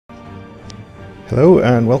Hello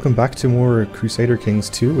and welcome back to more Crusader Kings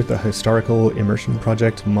 2 with the Historical Immersion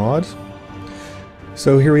Project mod.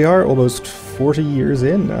 So here we are, almost 40 years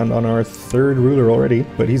in and on our third ruler already,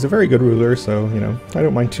 but he's a very good ruler, so, you know, I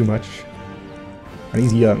don't mind too much. And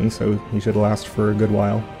he's young, so he should last for a good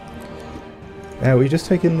while. We've just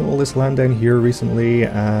taken all this land down here recently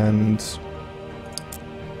and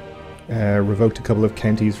revoked a couple of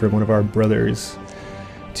counties from one of our brothers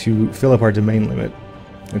to fill up our domain limit.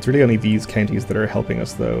 It's really only these counties that are helping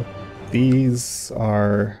us, though. These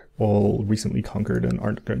are all recently conquered and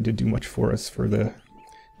aren't going to do much for us for the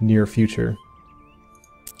near future.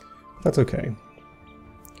 That's okay.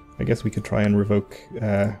 I guess we could try and revoke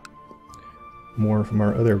more from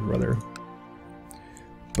our other brother.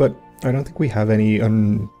 But I don't think we have any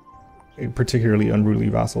particularly unruly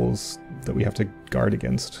vassals that we have to guard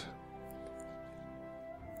against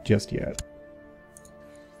just yet.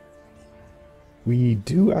 We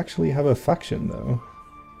do actually have a faction, though.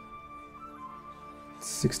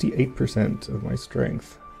 68% of my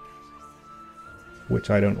strength, which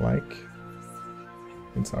I don't like.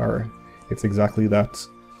 It's exactly that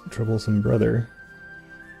troublesome brother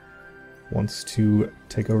wants to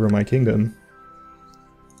take over my kingdom.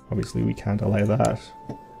 Obviously, we can't allow that.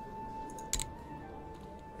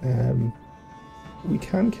 We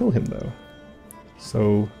can kill him, though.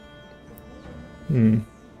 So,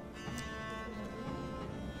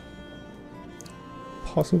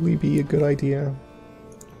 possibly be a good idea.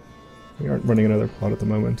 We aren't running another plot at the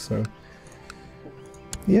moment, so...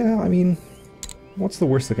 Yeah, I mean, what's the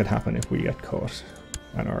worst that could happen if we get caught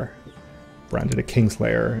and are branded a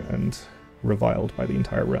Kingslayer and reviled by the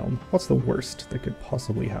entire realm? What's the worst that could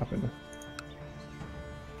possibly happen?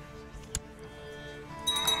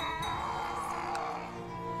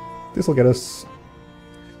 This will get us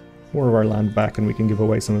more of our land back, and we can give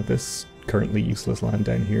away some of this currently useless land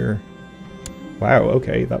down here. Wow,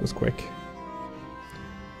 okay, that was quick.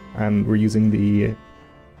 And we're using the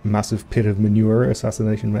massive pit of manure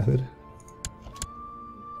assassination method.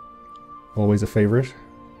 Always a favorite.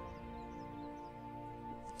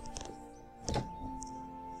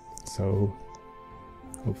 So,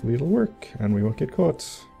 hopefully it'll work, and we won't get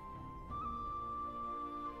caught.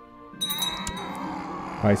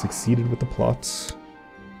 I succeeded with the plot.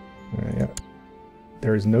 Yeah.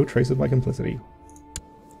 There is no trace of my complicity.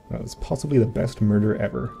 That was possibly the best murder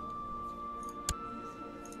ever.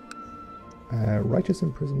 Righteous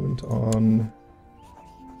imprisonment on...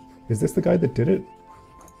 Is this the guy that did it?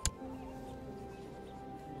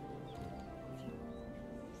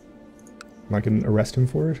 I can arrest him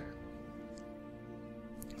for it?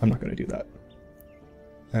 I'm not going to do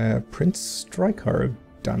that. Prince Strykar of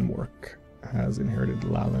Danmark has inherited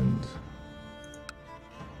Laland.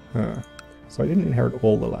 Huh. So I didn't inherit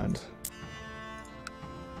all the land.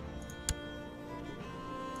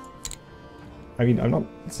 I mean, I'm not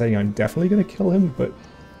saying I'm definitely going to kill him, but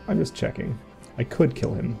I'm just checking. I could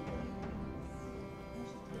kill him.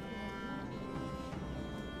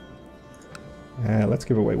 Let's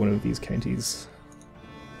give away one of these counties.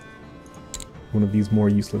 One of these more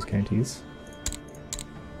useless counties.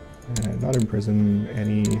 Not imprison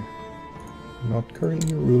any... Not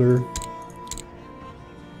currently a ruler.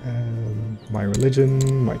 My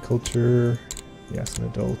religion, my culture... Yes, an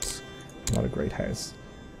adult. Not a great house.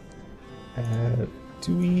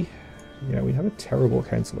 Do we... Yeah, we have a terrible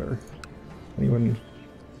counselor. Anyone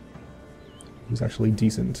who's actually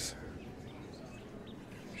decent?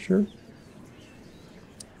 Sure.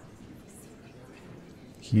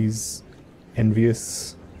 He's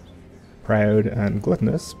envious, proud, and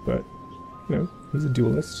gluttonous, but, you know, he's a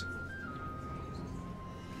duelist.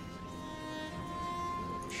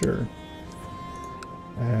 Sure.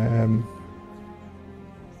 I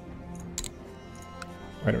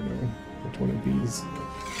don't know. Which one of these?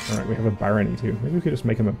 Alright, we have a barony too. Maybe we could just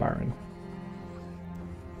make him a baron.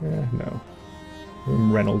 No.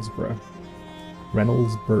 Reynoldsburg.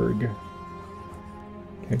 Reynoldsburg.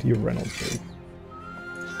 County of Reynoldsburg.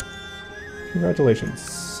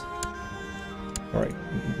 Congratulations. Alright,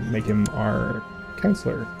 make him our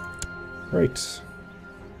counselor. Right.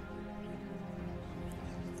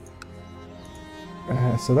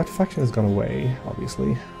 So that faction has gone away,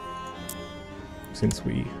 obviously. Since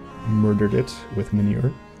we murdered it with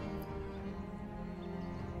manure.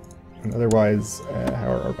 And otherwise,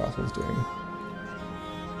 how are our vassals doing?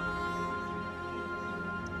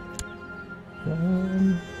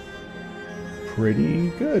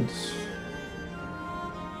 Pretty good.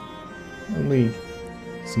 Only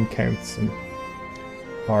some counts and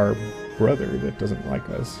our brother that doesn't like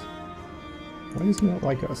us. Why does he not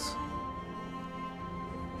like us?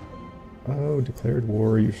 Oh, declared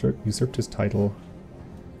war, usurped his title.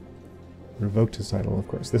 Revoked his title, of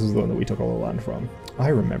course. This is the one that we took all the land from. I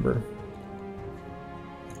remember.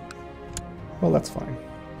 Well, that's fine.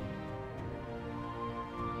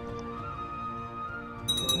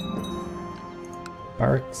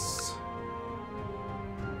 Barracks.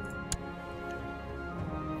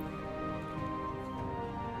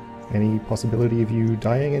 Any possibility of you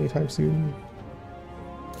dying anytime soon?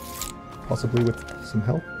 Possibly with some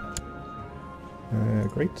help?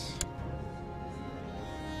 Great.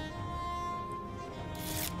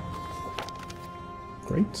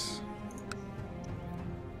 Great.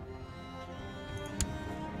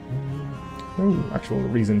 No actual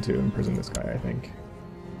reason to imprison this guy, I think.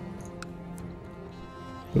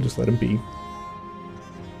 We'll just let him be.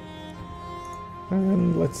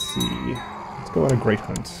 And let's see. Let's go on a great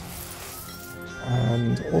hunt.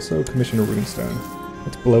 And also commission a runestone.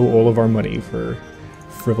 Let's blow all of our money for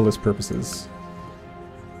frivolous purposes.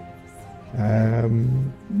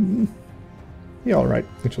 Yeah, alright.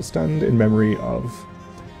 It shall stand in memory of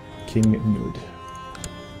King Nud,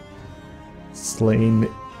 slain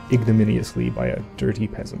ignominiously by a dirty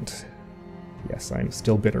peasant. Yes, I'm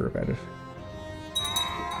still bitter about it.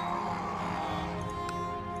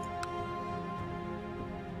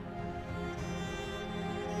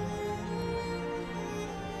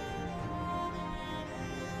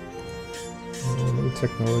 No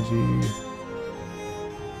technology.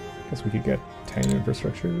 Guess we could get town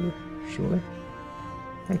infrastructure, sure.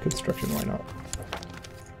 And construction, why not?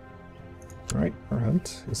 Alright, our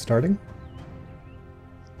hunt is starting.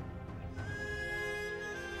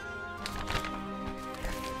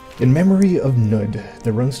 In memory of Nud,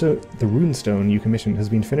 the runestone you commissioned has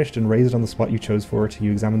been finished and raised on the spot you chose for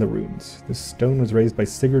to examine the runes. This stone was raised by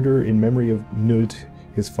Sigurdr in memory of Nud,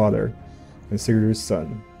 his father, and Sigurdr's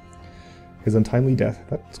son. His untimely death...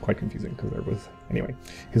 That's quite confusing, because they're both... Anyway.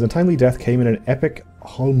 His untimely death came in an epic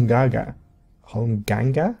Holmganga.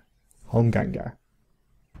 Holmganga? Holmganga.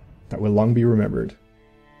 That will long be remembered.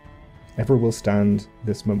 Ever will stand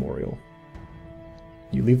this memorial.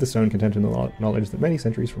 You leave the stone content in the knowledge that many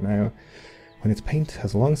centuries from now, when its paint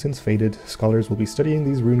has long since faded, scholars will be studying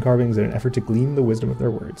these rune carvings in an effort to glean the wisdom of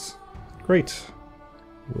their words. Great.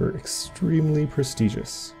 We're extremely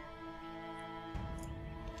prestigious.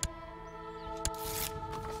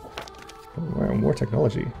 Oh, wow, more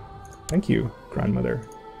technology. Thank you, grandmother.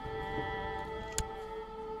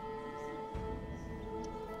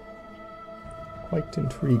 Quite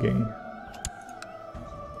intriguing.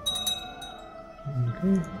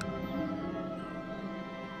 Okay.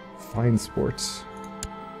 Fine sport.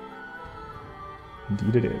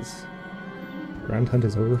 Indeed it is. Grand hunt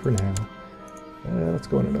is over for now. Let's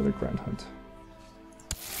go on another grand hunt.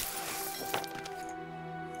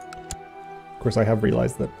 Of course, I have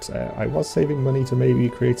realized that I was saving money to maybe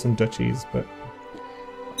create some duchies, but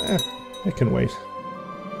it can wait.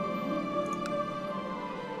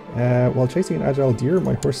 While chasing an agile deer,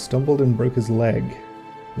 my horse stumbled and broke his leg.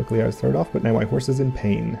 Luckily I was thrown off, but now my horse is in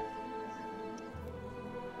pain.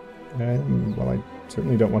 Well, I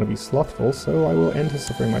certainly don't want to be slothful, so I will end his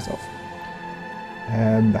suffering myself.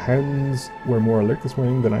 The hounds were more alert this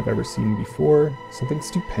morning than I've ever seen before. Something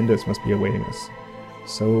stupendous must be awaiting us.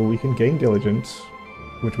 So we can gain Diligent,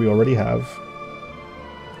 which we already have.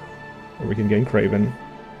 Or we can gain Craven.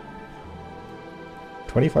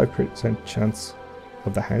 25% chance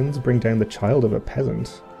of the hounds bring down the child of a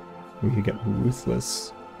peasant. We could get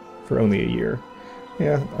Ruthless for only a year.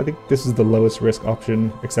 Yeah, I think this is the lowest risk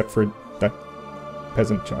option, except for that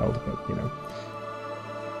peasant child, but you know.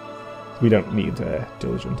 We don't need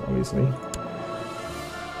Diligent, obviously.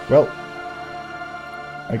 Well,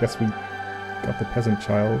 I guess we got the peasant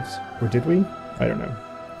child, or did we? I don't know.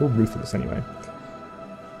 We're Ruthless anyway.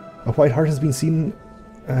 A white hart has been seen.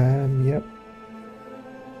 Yep.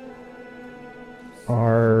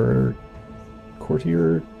 Our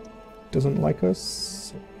courtier doesn't like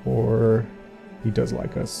us, or he does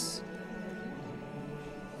like us.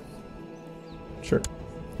 Sure,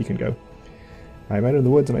 he can go. I'm out in the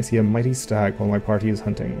woods and I see a mighty stag while my party is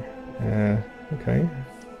hunting. Okay.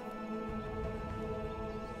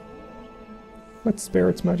 Let's spare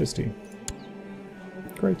its majesty.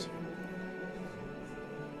 Great.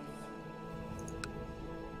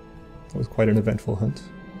 That was quite an eventful hunt.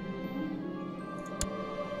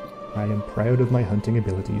 I am proud of my hunting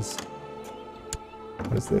abilities.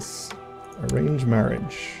 What is this? Arrange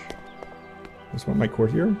marriage. Just want my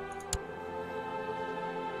courtier?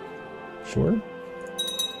 Sure.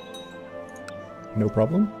 No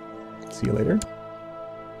problem. See you later.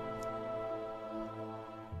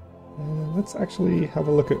 Let's actually have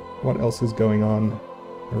a look at what else is going on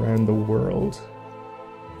around the world.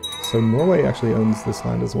 So Norway actually owns this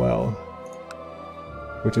land as well,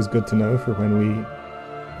 which is good to know for when we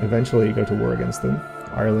eventually go to war against them.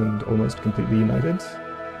 Ireland almost completely united,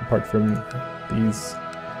 apart from these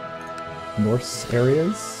Norse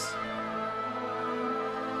areas.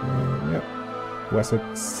 Yep,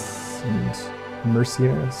 Wessex and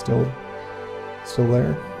Mercia still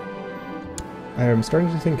there. I'm starting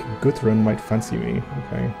to think Gudrun might fancy me.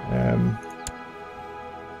 Okay.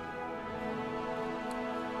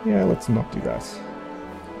 Yeah, let's not do that.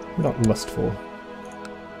 We're not lustful.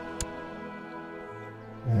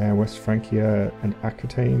 West Francia and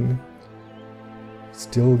Aquitaine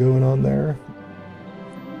still going on there.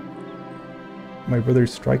 My brother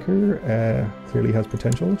Striker clearly has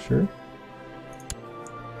potential, sure.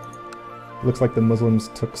 Looks like the Muslims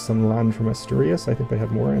took some land from Asturias. I think they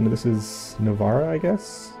have more, and this is Navarra, I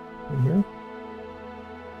guess, in here.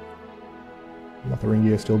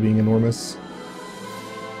 Lotharingia still being enormous.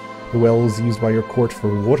 The wells used by your court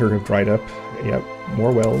for water have dried up. Yep,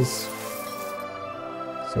 more wells.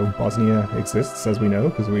 So Bosnia exists, as we know,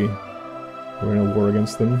 because we're in a war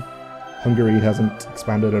against them. Hungary hasn't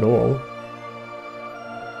expanded at all.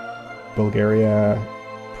 Bulgaria,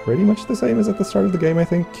 pretty much the same as at the start of the game, I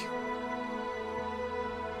think.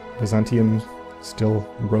 Byzantium still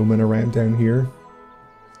roaming around down here.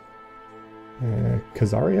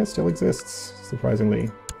 Khazaria still exists, surprisingly,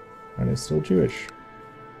 and is still Jewish.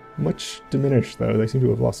 Much diminished, though. They seem to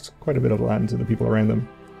have lost quite a bit of land to the people around them.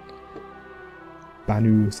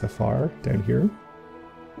 Banu Safar down here.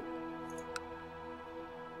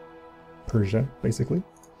 Persia, basically.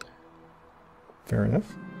 Fair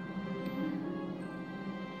enough.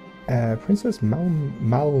 Princess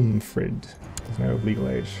Malmfrid is now of legal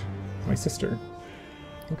age. My sister.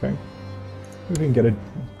 Okay. Maybe we can get a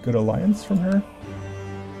good alliance from her.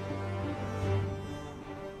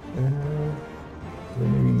 Or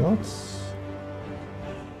maybe not.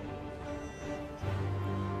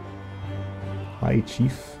 High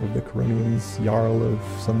Chief of the Coronians, Jarl of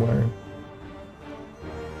somewhere.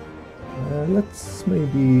 Let's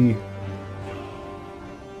maybe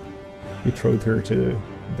betroth her to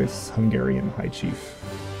this Hungarian High Chief.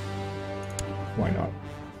 Why not?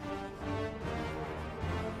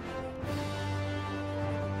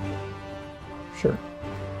 Sure.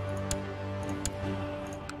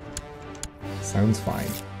 Sounds fine.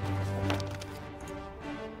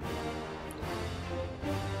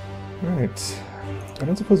 Right. I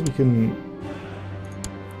don't suppose we can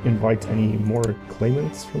invite any more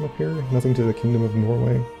claimants from up here? Nothing to the Kingdom of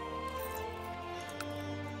Norway?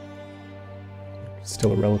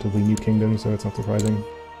 Still a relatively new kingdom, so it's not surprising.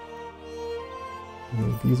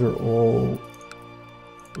 These are all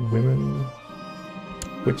women,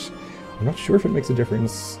 which I'm not sure if it makes a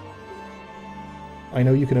difference. I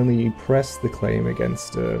know you can only press the claim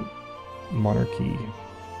against a monarchy,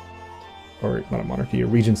 or not a monarchy, a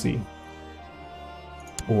regency,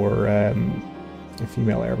 or a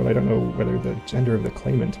female heir, but I don't know whether the gender of the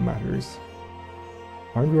claimant matters.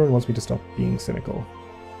 Arnbjorn wants me to stop being cynical.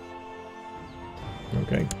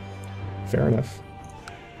 Okay, fair enough.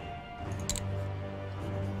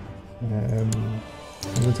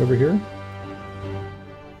 Someone's over here?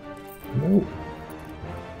 No.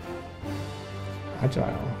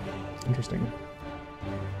 Agile. Interesting.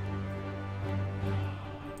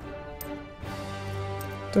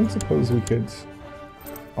 Don't suppose we could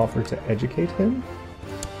offer to educate him?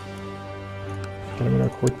 Get him in our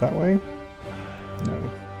court that way?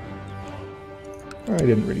 No. I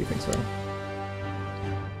didn't really think so.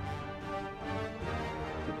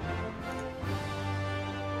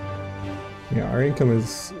 Yeah, our income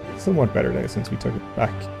is somewhat better now since we took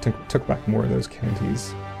back more of those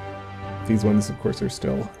counties. These ones, of course, are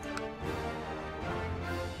still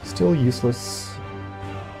useless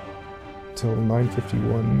till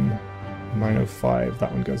 951, 905.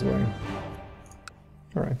 That one goes away.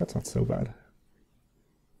 All right, that's not so bad.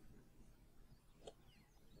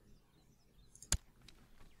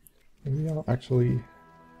 Maybe I'll actually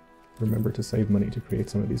remember to save money to create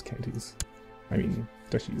some of these counties. I mean,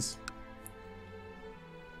 duchies.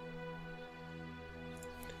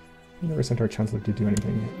 We never sent our Chancellor to do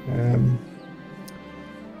anything.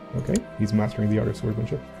 Okay, he's mastering the art of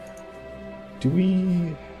swordsmanship. Do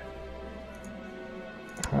we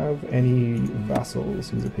have any vassals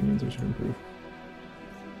whose opinions we should improve?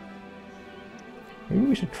 Maybe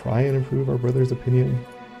we should try and improve our brother's opinion.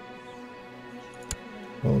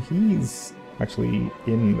 Well, he's actually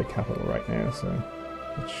in the capital right now, so I'm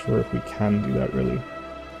not sure if we can do that, really.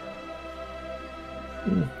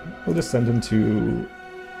 We'll just send him to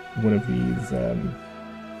one of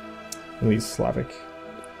these Slavic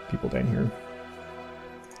people down here.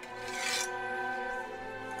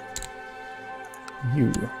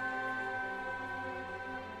 You.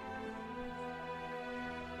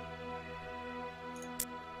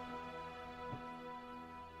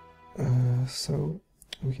 So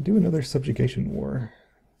we can do another subjugation war,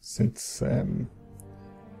 since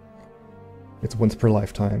it's once per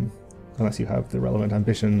lifetime, unless you have the relevant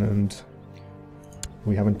ambition, and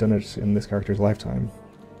we haven't done it in this character's lifetime.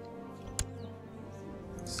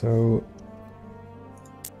 So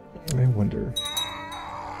I wonder.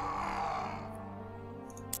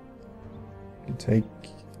 You take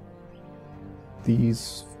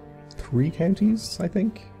these 3 counties, I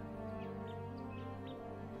think.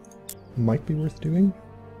 Might be worth doing.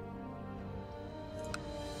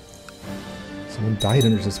 Someone died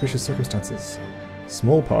under suspicious circumstances.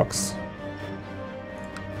 Smallpox.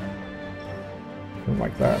 Don't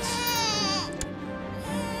like that.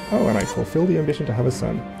 Oh, and I fulfill the ambition to have a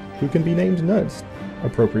son, who can be named Nud,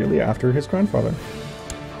 appropriately after his grandfather.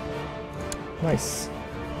 Nice.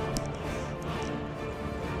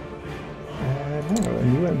 Now, a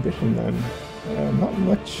new ambition then. Not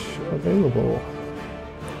much available.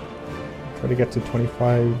 Try to get to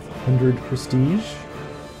 2500 prestige,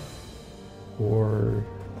 or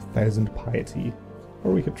 1000 piety,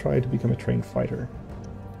 or we could try to become a trained fighter.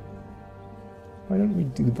 Why don't we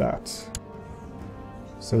do that?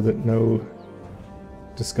 So that no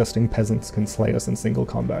disgusting peasants can slay us in single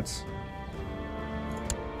combat.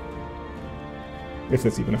 If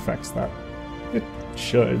this even affects that. It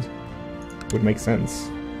should. Would make sense.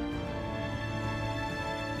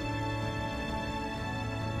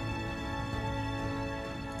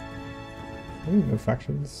 No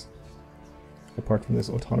factions. Apart from this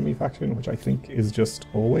autonomy faction, which I think is just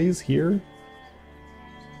always here.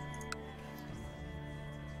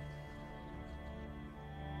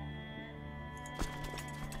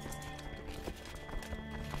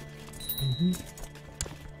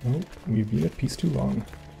 Oh, we've been at peace too long.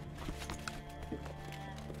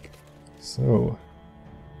 So,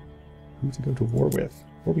 who to go to war with?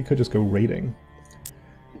 Or we could just go raiding.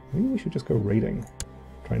 Maybe we should just go raiding.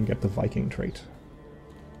 Try and get the Viking trait.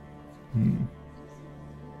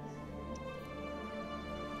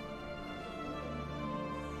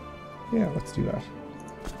 Yeah, let's do that.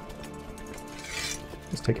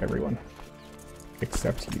 Just take everyone.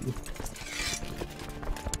 Except you.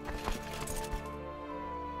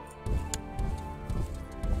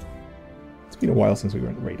 It's been a while since we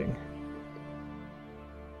went raiding.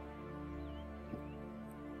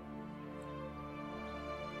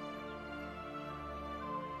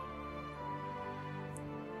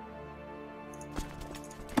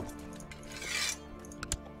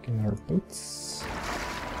 Our boats.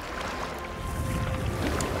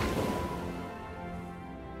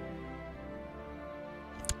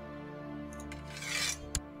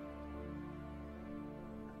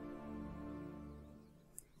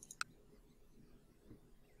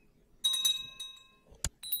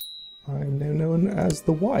 I'm now known as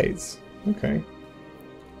the Wise. Okay.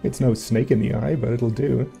 It's no snake in the eye, but it'll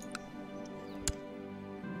do.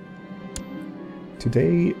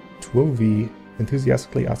 Today, Twovi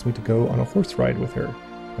enthusiastically asked me to go on a horse ride with her,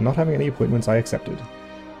 and not having any appointments, I accepted.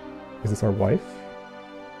 Is this our wife?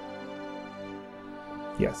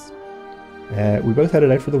 Yes. We both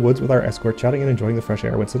headed out for the woods with our escort, chatting and enjoying the fresh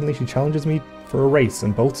air, when suddenly she challenges me for a race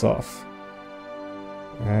and bolts off.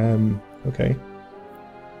 Okay.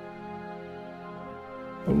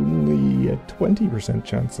 Only a 20%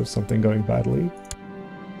 chance of something going badly.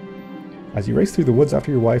 As you race through the woods after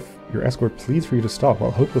your wife, your escort pleads for you to stop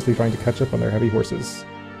while hopelessly trying to catch up on their heavy horses.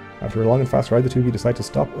 After a long and fast ride, the two of you decide to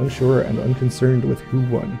stop, unsure and unconcerned with who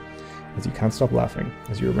won, as you can't stop laughing,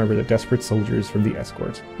 as you remember the desperate soldiers from the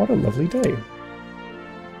escort. What a lovely day.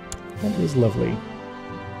 That is lovely.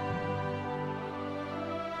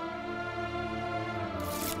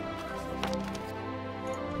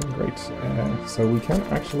 Great. So we can't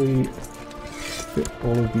actually fit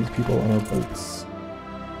all of these people on our boats.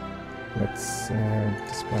 Let's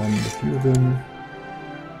disband a few of them.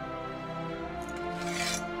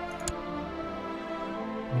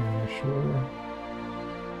 Sure.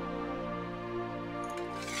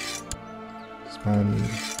 Disband.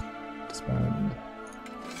 Disband.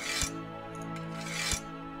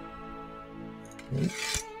 Okay.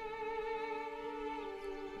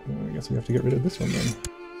 I guess we have to get rid of this one then.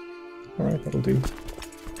 Alright, that'll do.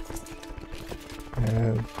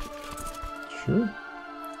 Sure.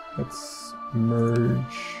 Let's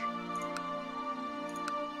merge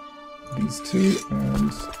these two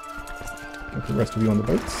and get the rest of you on the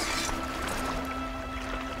boats.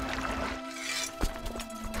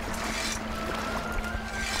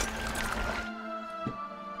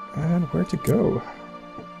 And where to go?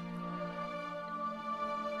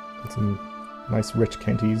 Got some nice rich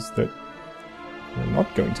counties that we're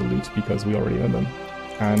not going to loot because we already own them.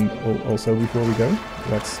 And also, before we go,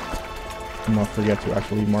 let's not forget to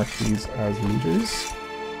actually mark these as looters.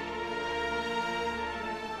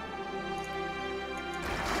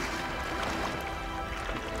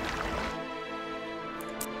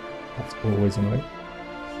 That's always annoying.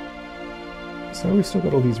 So we've still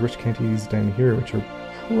got all these rich counties down here, which are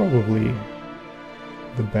probably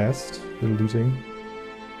the best for looting.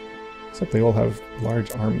 Except they all have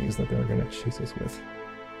large armies that they're going to chase us with.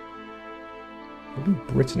 Maybe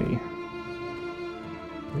Brittany.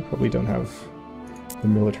 They probably don't have the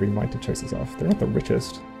military might to chase us off. They're not the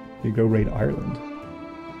richest. You go raid Ireland.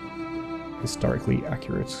 Historically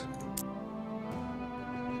accurate.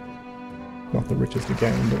 Not the richest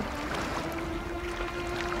again, but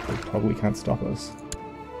they probably can't stop us.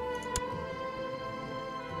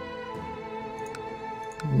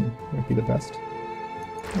 Might be the best.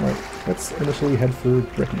 Alright, let's initially head for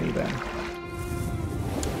Brittany then.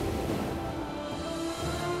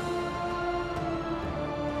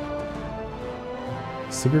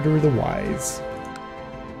 Sigurdr the Wise.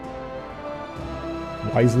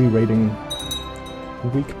 Wisely raiding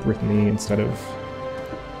weak Brittany instead of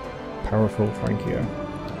powerful Francia.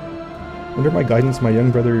 Under my guidance, my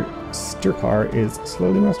young brother Sturkar is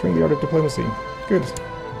slowly mastering the art of diplomacy. Good.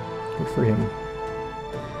 Good for him.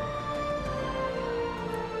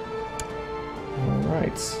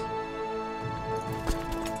 Alright.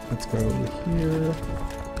 Let's go here,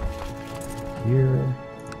 here,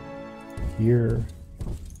 here,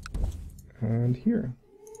 and here.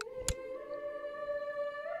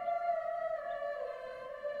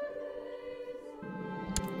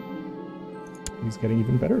 He's getting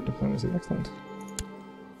even better at diplomacy. Excellent.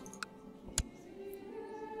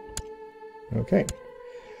 Okay.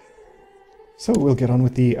 So we'll get on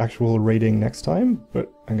with the actual raiding next time,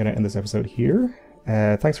 but I'm going to end this episode here.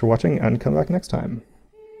 Thanks for watching, and come back next time.